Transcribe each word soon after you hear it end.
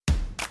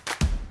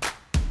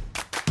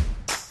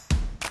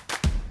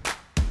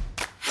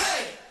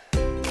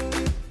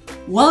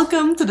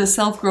Welcome to the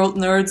Self-Growth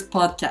Nerds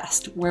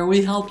podcast, where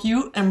we help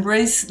you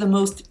embrace the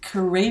most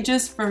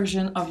courageous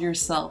version of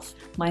yourself.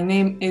 My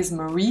name is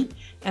Marie,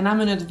 and I'm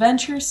an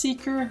adventure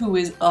seeker who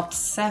is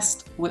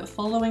obsessed with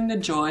following the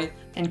joy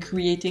and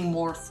creating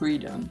more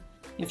freedom.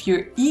 If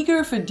you're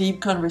eager for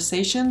deep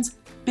conversations,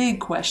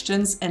 big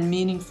questions, and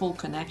meaningful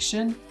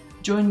connection,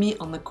 join me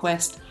on the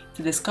quest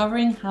to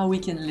discovering how we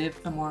can live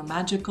a more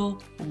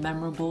magical and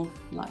memorable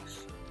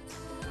life.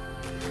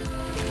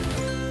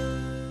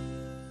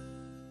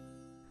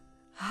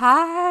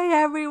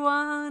 Hi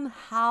everyone,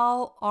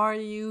 how are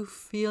you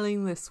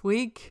feeling this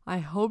week? I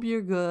hope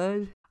you're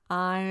good.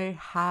 I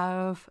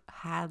have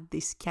had the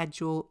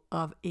schedule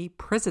of a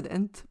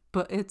president,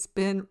 but it's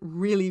been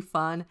really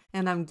fun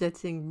and I'm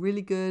getting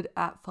really good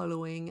at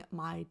following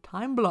my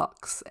time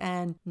blocks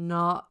and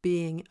not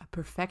being a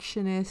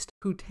perfectionist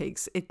who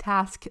takes a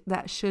task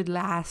that should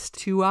last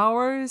 2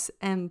 hours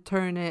and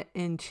turn it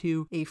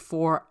into a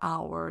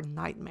 4-hour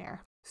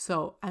nightmare.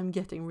 So I'm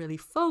getting really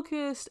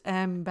focused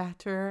and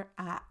better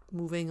at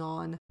moving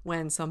on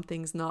when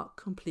something's not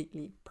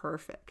completely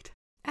perfect.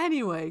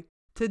 Anyway,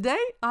 today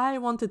I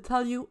want to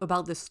tell you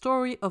about the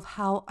story of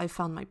how I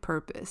found my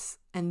purpose.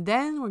 And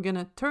then we're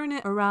gonna turn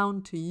it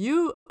around to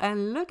you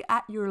and look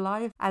at your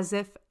life as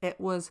if it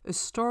was a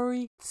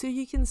story so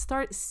you can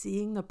start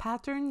seeing the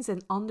patterns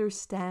and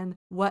understand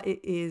what it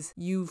is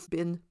you've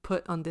been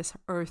put on this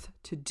earth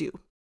to do.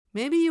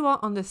 Maybe you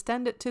won't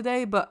understand it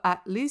today, but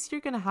at least you're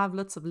going to have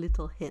lots of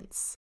little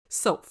hints.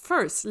 So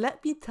first,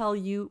 let me tell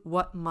you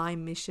what my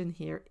mission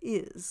here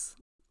is.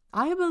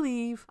 I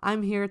believe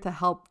I'm here to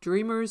help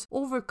dreamers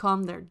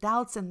overcome their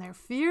doubts and their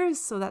fears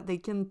so that they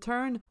can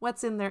turn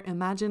what's in their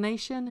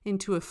imagination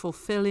into a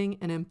fulfilling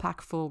and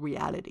impactful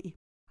reality.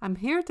 I'm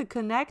here to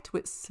connect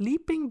with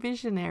sleeping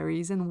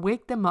visionaries and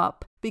wake them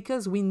up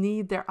because we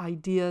need their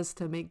ideas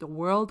to make the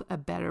world a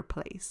better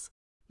place.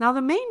 Now, the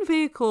main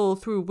vehicle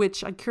through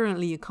which I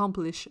currently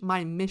accomplish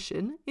my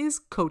mission is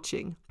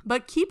coaching.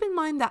 But keep in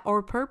mind that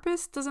our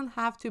purpose doesn't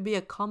have to be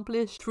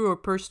accomplished through our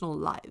personal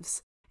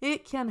lives.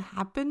 It can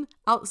happen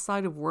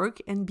outside of work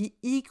and be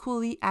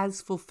equally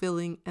as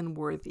fulfilling and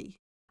worthy.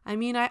 I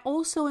mean, I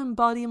also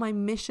embody my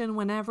mission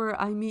whenever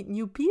I meet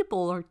new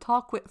people or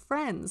talk with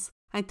friends.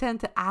 I tend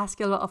to ask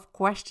a lot of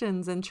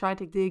questions and try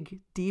to dig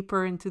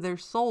deeper into their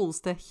souls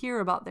to hear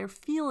about their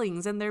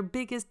feelings and their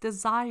biggest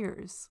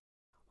desires.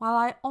 While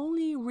I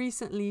only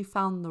recently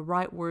found the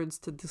right words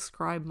to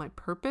describe my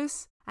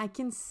purpose, I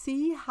can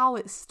see how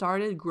it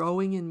started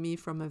growing in me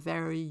from a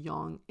very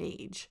young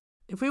age.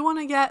 If we want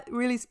to get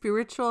really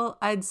spiritual,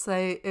 I'd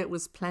say it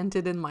was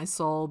planted in my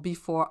soul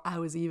before I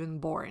was even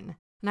born.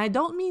 And I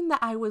don't mean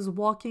that I was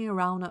walking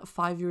around at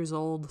 5 years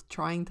old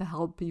trying to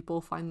help people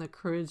find the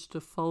courage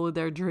to follow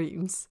their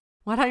dreams.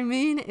 What I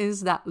mean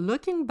is that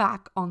looking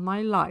back on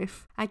my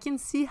life, I can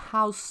see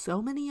how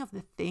so many of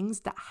the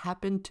things that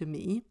happened to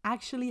me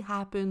actually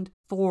happened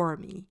for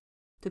me,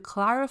 to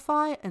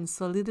clarify and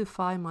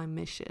solidify my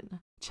mission.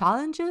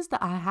 Challenges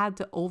that I had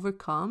to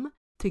overcome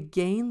to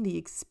gain the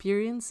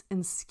experience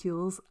and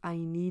skills I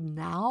need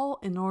now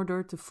in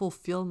order to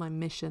fulfill my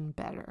mission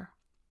better.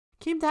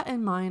 Keep that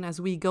in mind as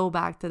we go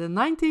back to the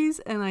 90s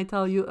and I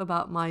tell you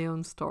about my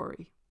own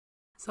story.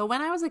 So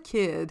when I was a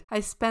kid, I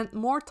spent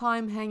more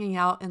time hanging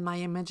out in my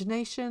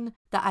imagination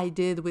than I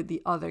did with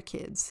the other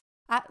kids.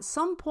 At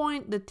some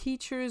point, the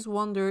teachers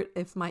wondered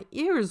if my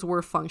ears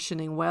were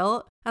functioning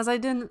well, as I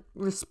didn't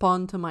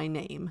respond to my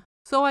name.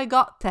 So I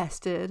got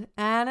tested,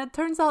 and it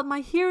turns out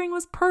my hearing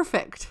was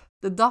perfect.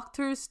 The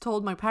doctors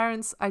told my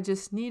parents I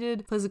just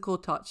needed physical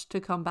touch to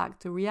come back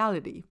to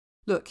reality.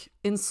 Look,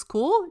 in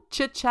school,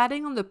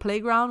 chit-chatting on the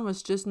playground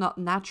was just not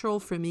natural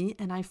for me,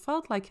 and I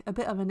felt like a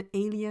bit of an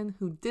alien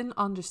who didn't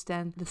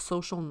understand the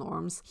social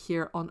norms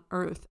here on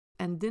Earth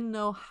and didn't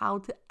know how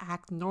to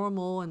act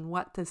normal and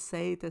what to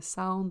say to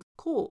sound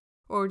cool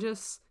or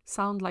just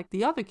sound like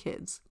the other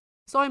kids.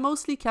 So I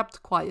mostly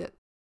kept quiet.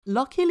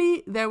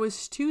 Luckily, there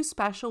was 2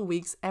 special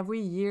weeks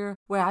every year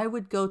where I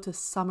would go to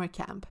summer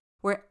camp,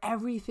 where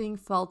everything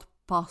felt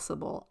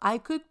possible. I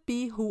could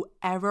be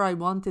whoever I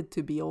wanted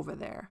to be over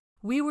there.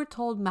 We were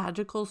told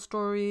magical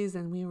stories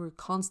and we were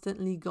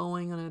constantly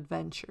going on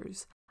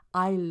adventures.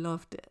 I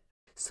loved it.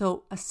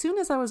 So as soon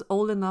as I was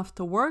old enough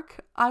to work,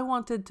 I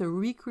wanted to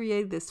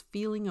recreate this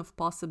feeling of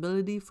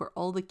possibility for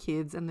all the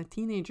kids and the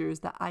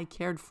teenagers that I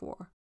cared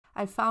for.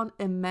 I found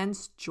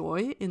immense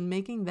joy in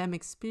making them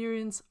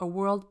experience a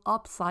world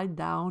upside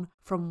down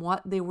from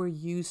what they were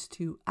used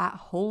to at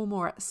home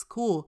or at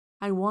school.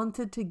 I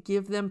wanted to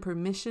give them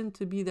permission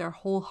to be their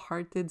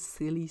wholehearted,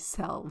 silly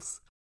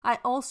selves. I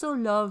also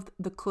loved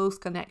the close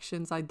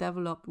connections I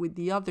developed with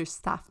the other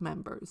staff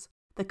members,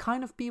 the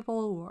kind of people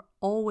who were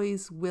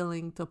always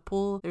willing to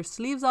pull their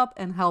sleeves up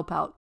and help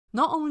out.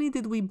 Not only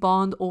did we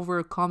bond over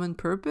a common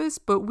purpose,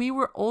 but we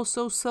were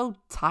also so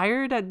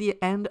tired at the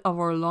end of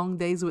our long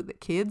days with the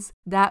kids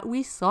that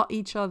we saw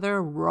each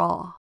other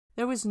raw.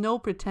 There was no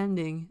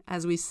pretending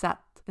as we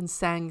sat and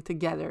sang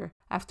together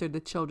after the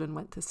children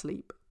went to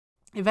sleep.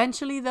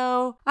 Eventually,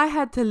 though, I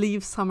had to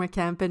leave summer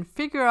camp and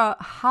figure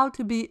out how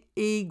to be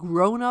a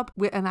grown-up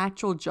with an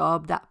actual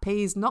job that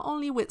pays not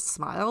only with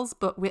smiles,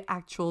 but with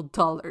actual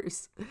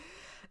dollars.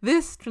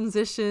 This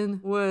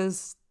transition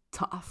was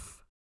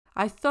tough.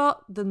 I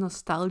thought the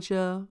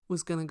nostalgia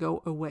was gonna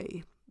go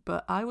away,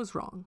 but I was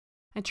wrong.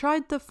 I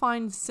tried to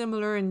find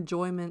similar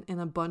enjoyment in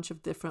a bunch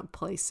of different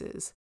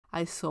places.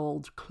 I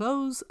sold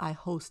clothes, I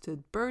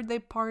hosted birthday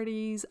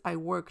parties, I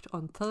worked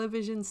on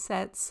television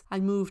sets, I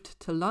moved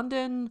to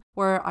London,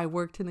 where I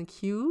worked in a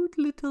cute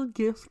little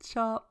gift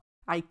shop.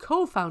 I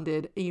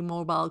co-founded a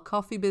mobile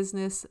coffee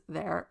business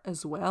there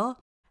as well.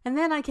 And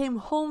then I came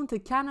home to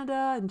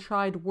Canada and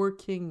tried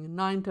working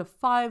 9 to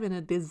 5 in a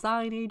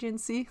design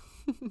agency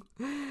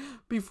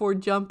before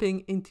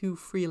jumping into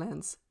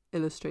freelance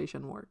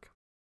illustration work.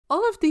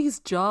 All of these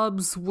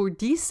jobs were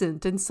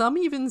decent and some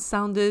even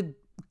sounded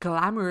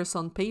glamorous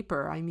on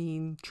paper. I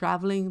mean,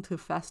 traveling to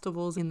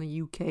festivals in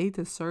the UK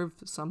to serve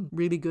some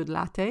really good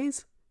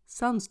lattes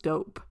sounds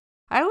dope.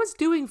 I was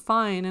doing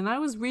fine and I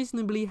was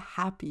reasonably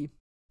happy.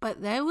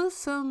 But there was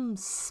some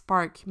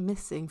spark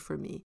missing for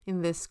me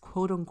in this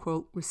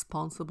quote-unquote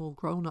responsible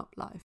grown-up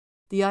life.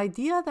 The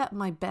idea that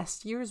my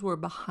best years were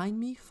behind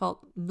me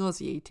felt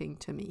nauseating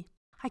to me.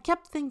 I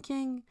kept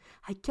thinking,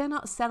 I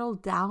cannot settle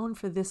down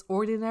for this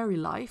ordinary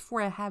life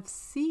where I have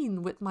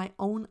seen with my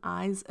own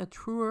eyes a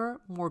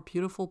truer, more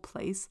beautiful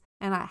place,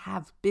 and I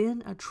have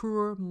been a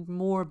truer,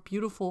 more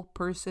beautiful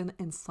person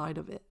inside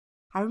of it.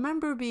 I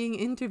remember being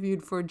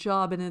interviewed for a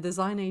job in a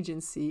design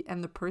agency,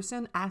 and the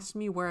person asked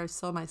me where I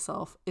saw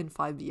myself in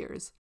 5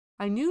 years.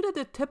 I knew that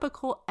the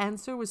typical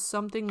answer was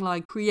something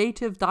like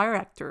creative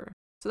director,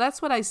 so that's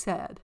what I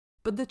said.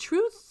 But the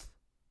truth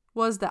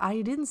was that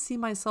I didn't see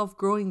myself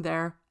growing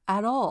there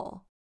at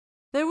all.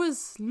 There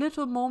was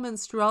little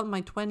moments throughout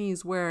my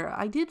 20s where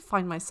I did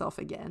find myself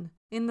again.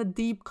 In the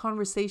deep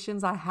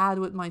conversations I had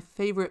with my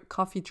favorite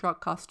coffee truck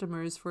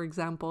customers, for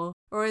example,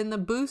 or in the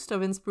boost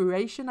of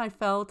inspiration I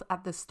felt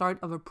at the start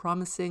of a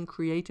promising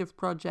creative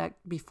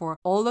project before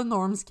all the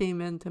norms came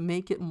in to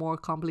make it more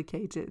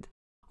complicated,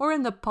 or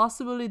in the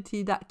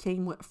possibility that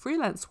came with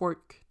freelance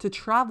work to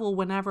travel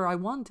whenever I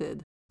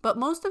wanted. But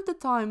most of the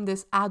time,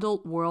 this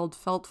adult world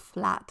felt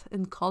flat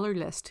and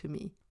colorless to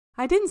me.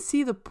 I didn't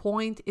see the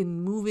point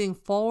in moving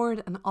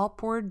forward and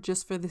upward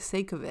just for the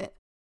sake of it.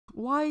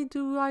 Why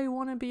do I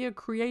want to be a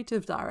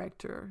creative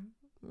director?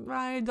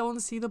 I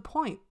don't see the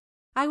point.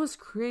 I was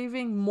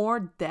craving more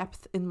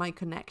depth in my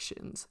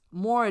connections,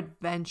 more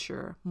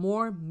adventure,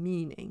 more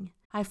meaning.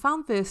 I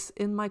found this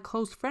in my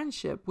close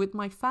friendship with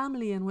my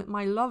family and with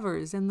my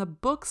lovers, in the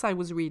books I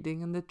was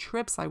reading and the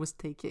trips I was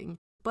taking.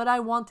 But I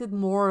wanted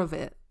more of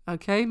it.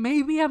 Okay,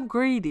 maybe I'm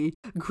greedy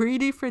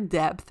for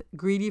depth,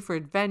 greedy for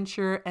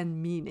adventure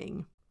and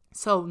meaning.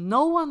 So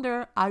no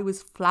wonder I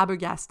was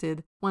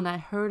flabbergasted when I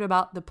heard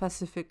about the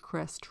Pacific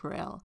Crest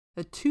Trail,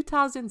 a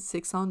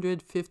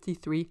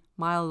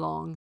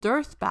 2,653-mile-long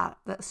dirt path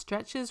that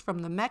stretches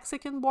from the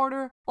Mexican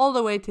border all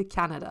the way to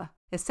Canada.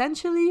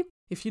 Essentially,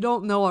 if you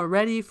don't know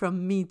already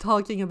from me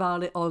talking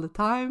about it all the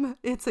time,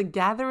 it's a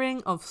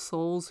gathering of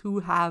souls who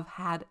have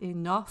had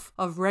enough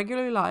of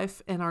regular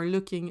life and are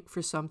looking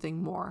for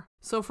something more.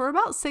 So for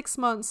about 6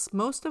 months,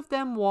 most of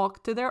them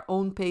walk to their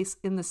own pace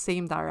in the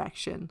same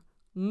direction,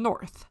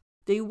 north.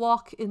 They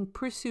walk in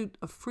pursuit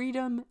of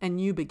freedom and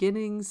new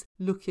beginnings,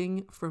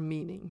 looking for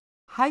meaning.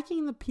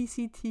 Hiking the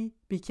PCT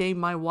became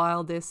my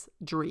wildest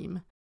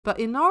dream. But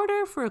in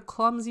order for a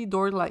clumsy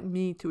dork like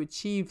me to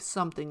achieve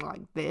something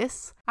like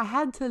this, I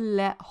had to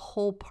let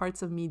whole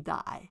parts of me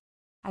die.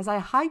 As I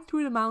hiked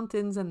through the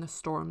mountains and the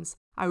storms,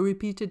 I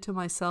repeated to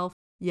myself,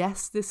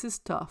 yes, this is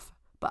tough,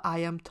 but I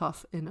am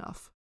tough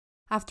enough.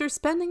 After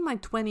spending my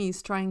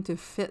 20s trying to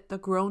fit the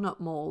grown-up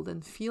mold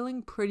and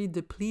feeling pretty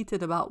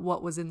depleted about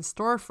what was in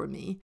store for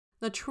me,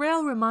 the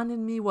trail reminded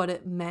me what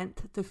it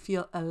meant to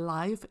feel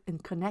alive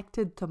and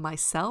connected to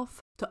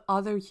myself, to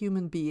other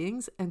human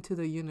beings, and to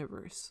the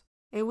universe.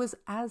 It was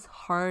as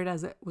hard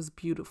as it was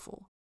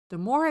beautiful. The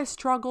more I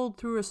struggled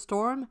through a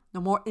storm, the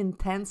more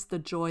intense the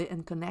joy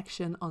and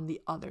connection on the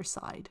other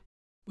side.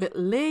 With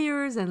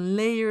layers and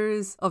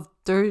layers of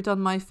dirt on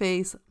my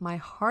face, my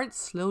heart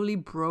slowly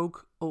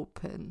broke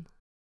open.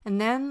 And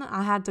then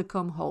I had to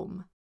come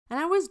home. And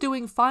I was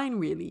doing fine,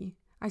 really.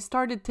 I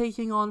started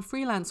taking on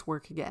freelance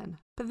work again.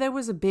 But there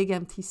was a big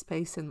empty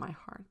space in my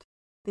heart.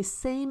 The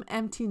same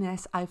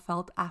emptiness I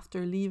felt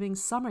after leaving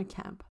summer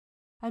camp.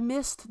 I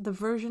missed the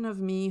version of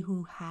me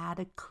who had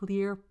a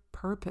clear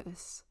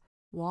purpose,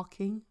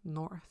 walking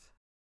north.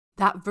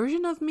 That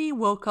version of me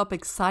woke up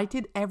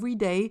excited every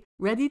day,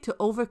 ready to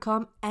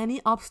overcome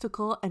any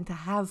obstacle and to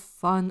have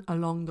fun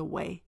along the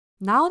way.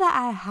 Now that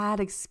I had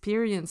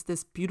experienced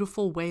this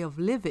beautiful way of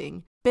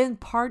living, been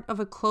part of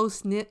a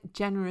close-knit,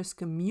 generous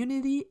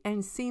community,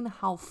 and seen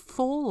how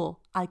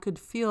full I could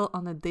feel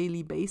on a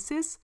daily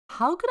basis,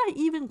 how could I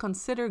even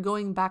consider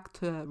going back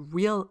to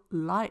real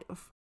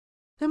life?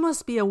 There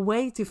must be a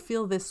way to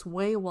feel this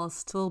way while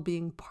still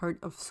being part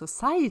of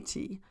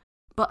society.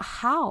 But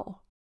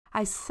how?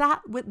 I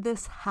sat with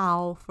this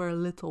how for a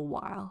little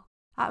while.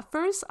 At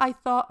first, I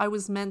thought I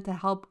was meant to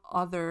help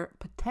other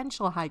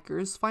potential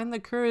hikers find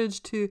the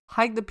courage to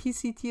hike the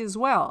PCT as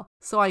well.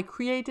 So I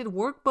created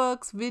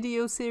workbooks,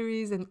 video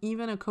series, and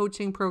even a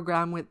coaching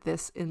program with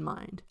this in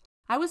mind.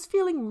 I was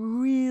feeling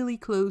really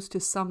close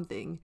to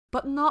something,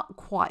 but not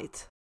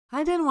quite.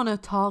 I didn't want to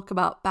talk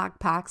about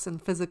backpacks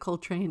and physical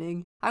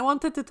training. I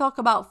wanted to talk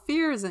about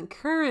fears and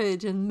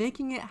courage and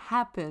making it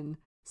happen.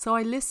 So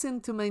I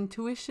listened to my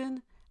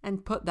intuition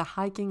and put the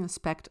hiking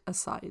aspect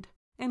aside.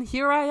 And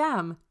here I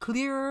am,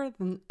 clearer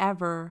than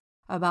ever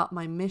about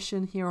my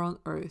mission here on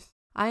Earth.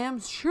 I am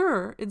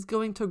sure it's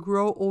going to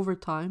grow over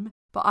time,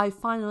 but I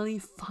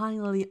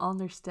finally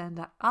understand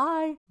that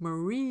I,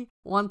 Marie,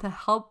 want to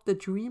help the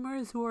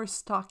dreamers who are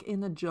stuck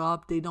in a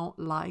job they don't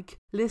like,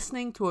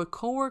 listening to a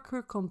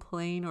coworker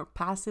complain or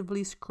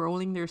passively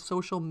scrolling their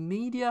social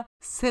media,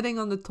 sitting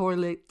on the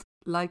toilet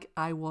like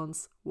I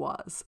once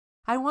was.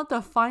 I want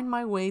to find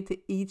my way to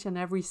each and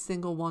every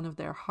single one of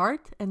their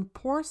heart and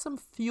pour some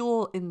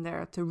fuel in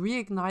there to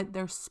reignite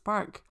their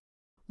spark.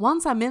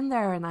 Once I'm in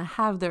there and I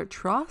have their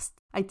trust,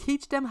 I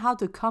teach them how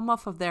to come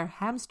off of their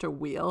hamster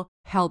wheel,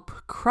 help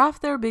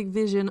craft their big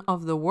vision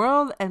of the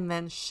world, and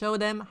then show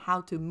them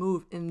how to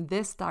move in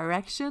this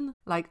direction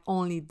like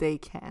only they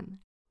can.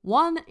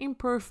 One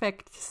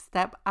imperfect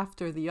step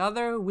after the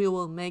other, we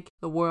will make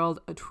the world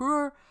a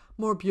truer,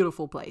 more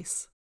beautiful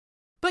place.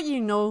 But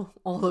you know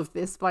all of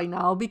this by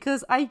now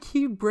because I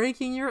keep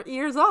breaking your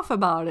ears off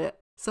about it.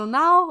 So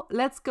now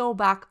let's go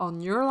back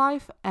on your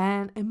life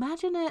and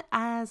imagine it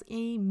as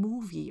a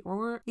movie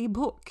or a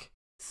book.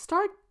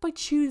 Start by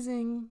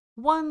choosing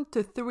 1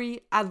 to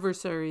 3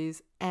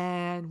 adversaries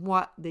and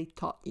what they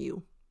taught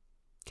you.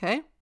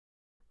 Okay?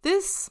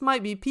 This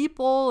might be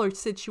people or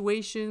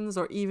situations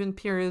or even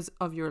periods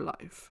of your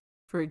life.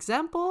 For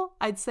example,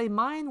 I'd say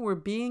mine were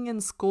being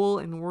in school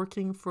and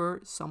working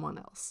for someone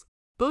else.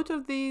 Both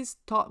of these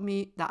taught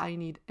me that I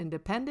need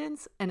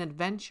independence and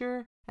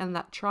adventure and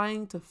that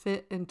trying to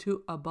fit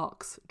into a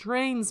box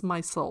drains my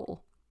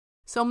soul.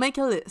 So make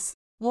a list,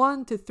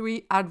 1 to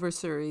 3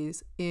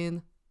 adversaries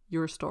in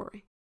your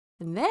story.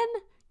 And then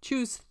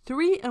choose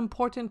 3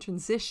 important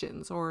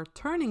transitions or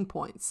turning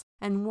points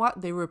and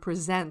what they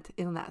represent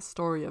in that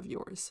story of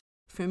yours.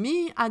 For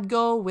me, I'd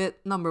go with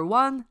number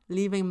 1,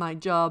 leaving my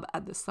job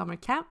at the summer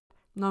camp,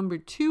 number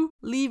 2,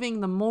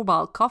 leaving the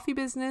mobile coffee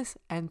business,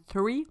 and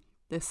 3,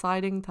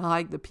 deciding to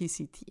hike the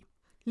PCT.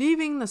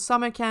 Leaving the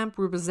summer camp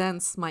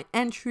represents my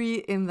entry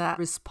in that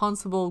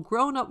responsible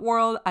grown-up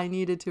world I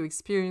needed to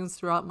experience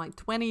throughout my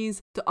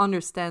 20s to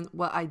understand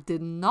what I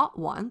did not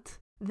want.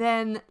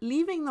 Then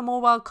leaving the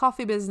mobile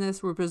coffee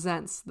business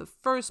represents the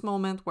first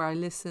moment where I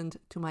listened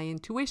to my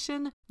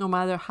intuition, no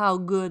matter how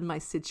good my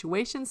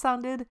situation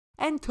sounded,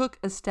 and took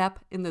a step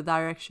in the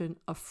direction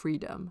of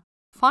freedom.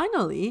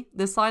 Finally,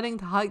 deciding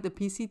to hike the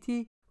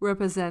PCT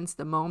represents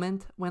the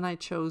moment when I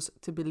chose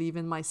to believe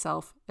in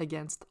myself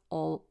against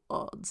all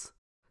odds.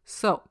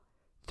 So,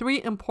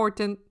 3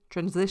 important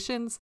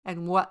transitions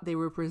and what they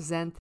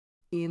represent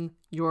in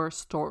your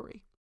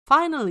story.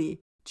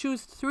 Finally,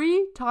 choose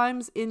 3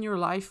 times in your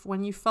life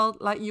when you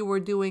felt like you were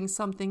doing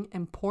something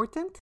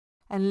important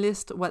and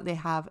list what they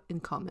have in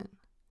common.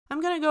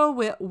 I'm going to go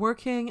with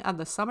working at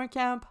the summer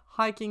camp,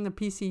 hiking the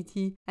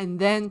PCT, and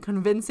then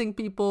convincing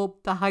people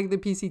to hike the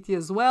PCT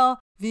as well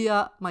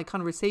via my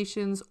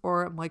conversations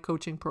or my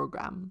coaching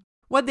program.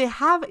 What they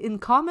have in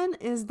common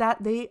is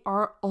that they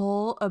are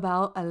all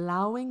about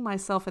allowing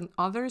myself and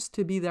others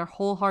to be their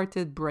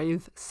wholehearted,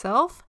 brave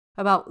self,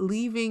 about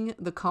leaving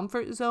the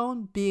comfort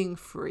zone, being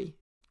free,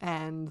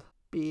 and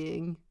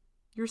being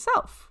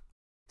yourself.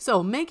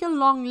 So make a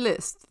long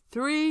list,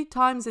 3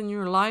 times in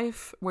your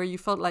life where you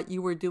felt like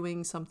you were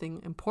doing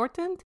something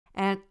important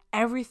and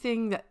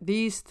everything that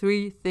these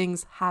 3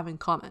 things have in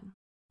common.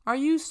 Are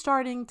you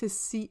starting to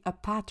see a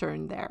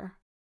pattern there?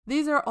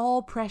 These are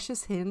all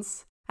precious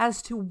hints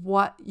as to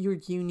what your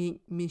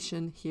unique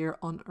mission here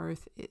on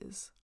Earth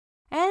is.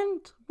 And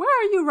where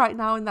are you right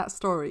now in that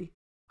story?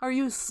 Are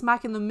you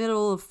smack in the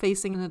middle of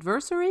facing an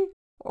adversary?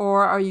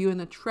 Or are you in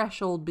a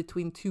threshold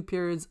between 2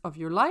 periods of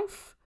your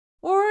life?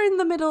 Or in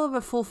the middle of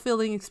a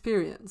fulfilling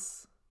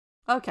experience?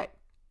 Okay,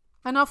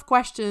 enough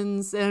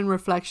questions and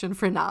reflection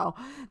for now.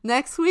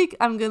 Next week,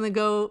 I'm gonna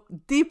go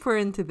deeper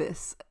into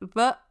this,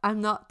 but I'm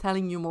not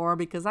telling you more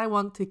because I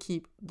want to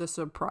keep the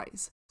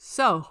surprise.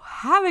 So,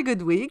 have a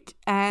good week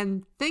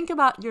and think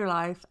about your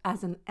life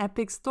as an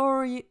epic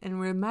story,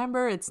 and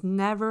remember it's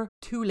never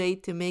too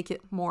late to make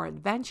it more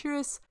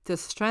adventurous, to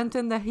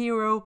strengthen the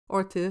hero,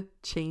 or to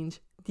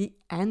change the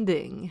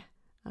ending.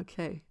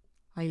 Okay,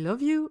 I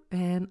love you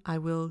and I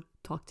will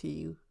talk to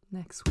you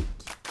next week.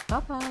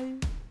 Bye-bye.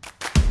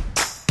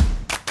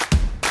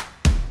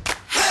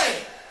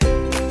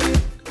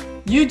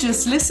 You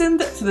just listened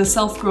to the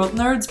Self-Growth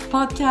Nerds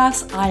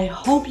podcast. I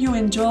hope you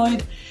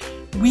enjoyed.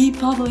 We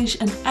publish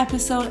an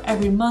episode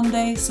every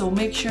Monday, so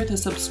make sure to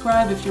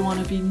subscribe if you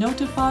want to be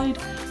notified.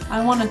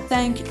 I want to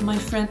thank my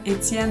friend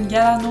Etienne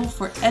Galano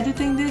for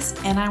editing this,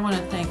 and I want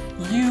to thank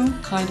you,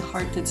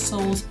 kind-hearted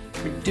souls,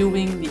 for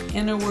doing the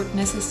inner work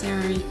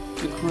necessary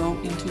to grow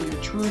into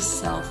your truest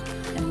self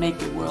and make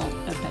the world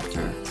a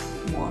better,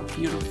 more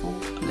beautiful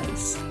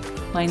place.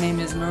 My name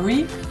is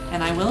Marie,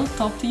 and I will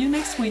talk to you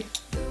next week.